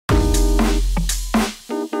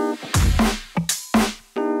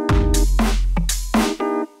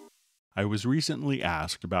I was recently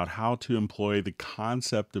asked about how to employ the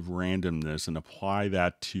concept of randomness and apply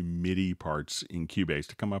that to MIDI parts in Cubase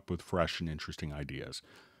to come up with fresh and interesting ideas.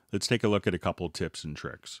 Let's take a look at a couple tips and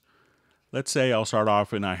tricks. Let's say I'll start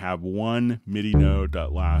off and I have one MIDI note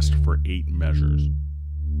that lasts for 8 measures.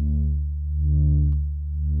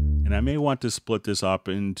 And I may want to split this up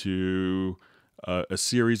into a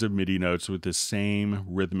series of MIDI notes with the same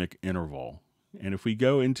rhythmic interval. And if we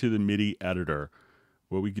go into the MIDI editor,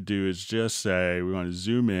 what we could do is just say we want to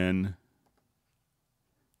zoom in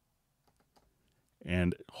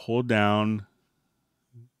and hold down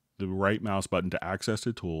the right mouse button to access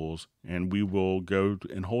the tools, and we will go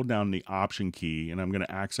and hold down the option key, and I'm going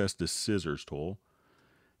to access the scissors tool.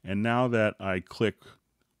 And now that I click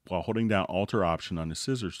while holding down Alt or Option on the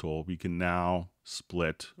scissors tool, we can now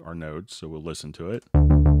split our notes. So we'll listen to it.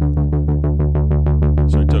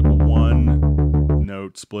 So I took one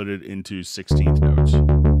note, split it into 16th notes.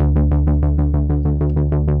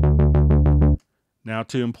 Now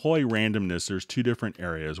to employ randomness, there's two different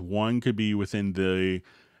areas. One could be within the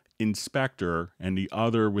inspector and the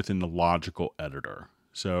other within the logical editor.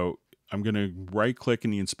 So I'm going to right click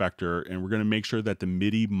in the inspector and we're going to make sure that the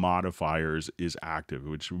MIDI modifiers is active,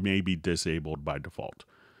 which may be disabled by default.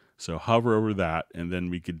 So hover over that and then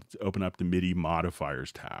we could open up the MIDI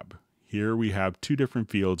modifiers tab. Here we have two different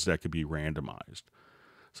fields that could be randomized.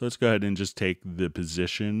 So let's go ahead and just take the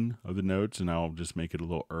position of the notes and I'll just make it a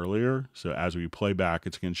little earlier. So as we play back,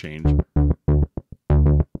 it's going to change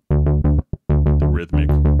the rhythmic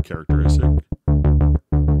characteristic.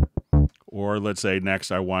 Or let's say next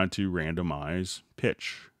I want to randomize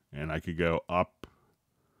pitch and I could go up,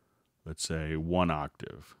 let's say 1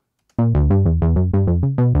 octave.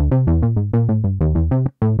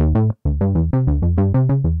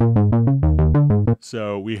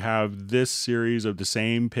 So we have this series of the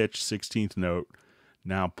same pitch 16th note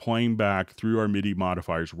now playing back through our MIDI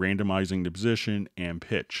modifiers, randomizing the position and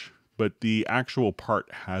pitch. But the actual part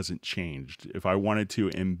hasn't changed. If I wanted to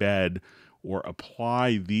embed or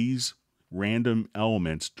apply these random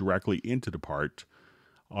elements directly into the part,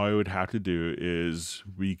 all I would have to do is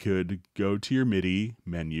we could go to your MIDI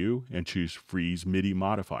menu and choose Freeze MIDI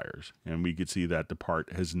Modifiers. And we could see that the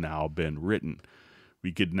part has now been written.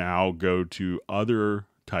 We could now go to other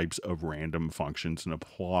types of random functions and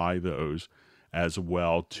apply those as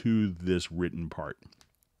well to this written part.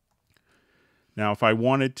 Now, if I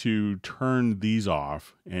wanted to turn these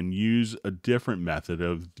off and use a different method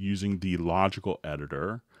of using the logical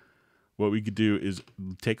editor, what we could do is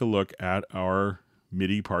take a look at our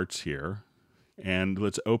MIDI parts here. And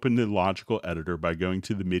let's open the logical editor by going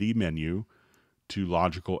to the MIDI menu to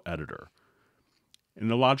logical editor. And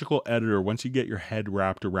the logical editor, once you get your head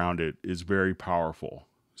wrapped around it, is very powerful.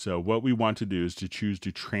 So what we want to do is to choose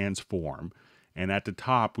to transform. And at the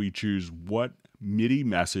top, we choose what MIDI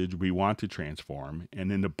message we want to transform. And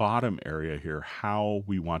in the bottom area here, how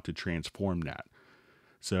we want to transform that.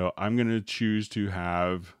 So I'm going to choose to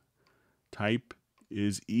have type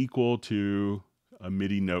is equal to a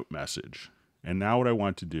MIDI note message. And now what I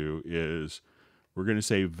want to do is we're going to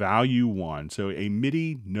say value 1. So a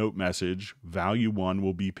MIDI note message, value 1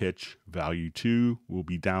 will be pitch, value 2 will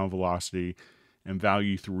be down velocity, and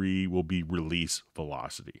value 3 will be release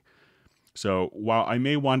velocity. So while I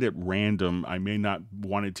may want it random, I may not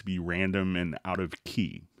want it to be random and out of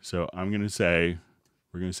key. So we're going to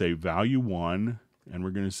say value 1, and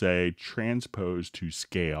we're going to say transpose to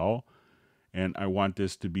scale, and I want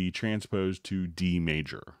this to be transposed to D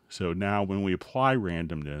major. So now when we apply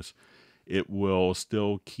randomness, it will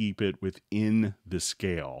still keep it within the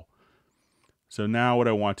scale. So now what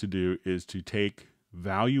I want to do is to take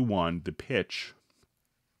value 1, the pitch,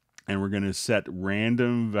 and we're going to set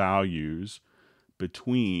random values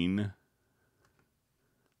between,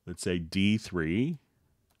 let's say, D3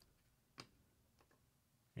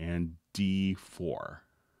 and D4.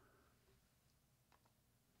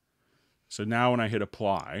 So now when I hit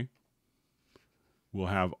apply, we'll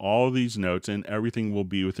have all these notes and everything will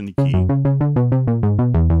be within the key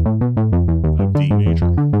of D major.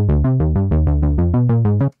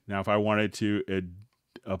 Now if I wanted to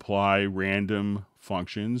apply random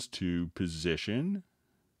functions to position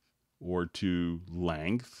or to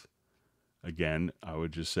length, again, I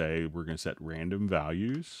would just say we're going to set random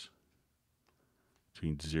values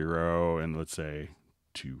between 0 and let's say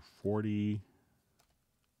 240.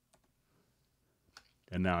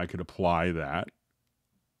 And now I could apply that.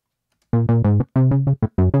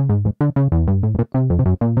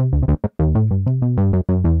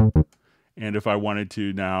 And if I wanted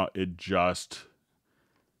to now adjust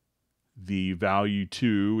The value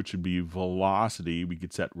 2, which would be velocity, we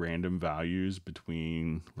could set random values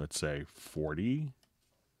between, let's say, 40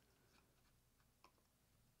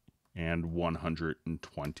 and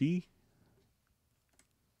 120.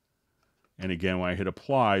 And again, when I hit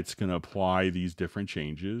apply, it's going to apply these different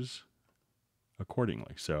changes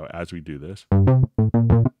accordingly. So as we do this,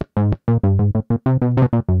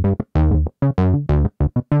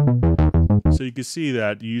 so you can see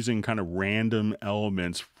that using kind of random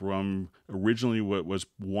elements from originally what was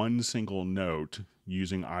one single note,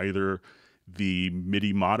 using either the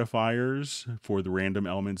MIDI modifiers for the random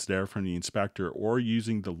elements there from the inspector or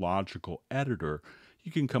using the logical editor,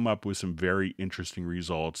 you can come up with some very interesting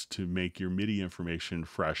results to make your MIDI information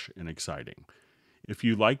fresh and exciting. If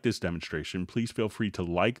you like this demonstration, please feel free to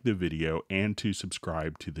like the video and to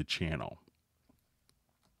subscribe to the channel.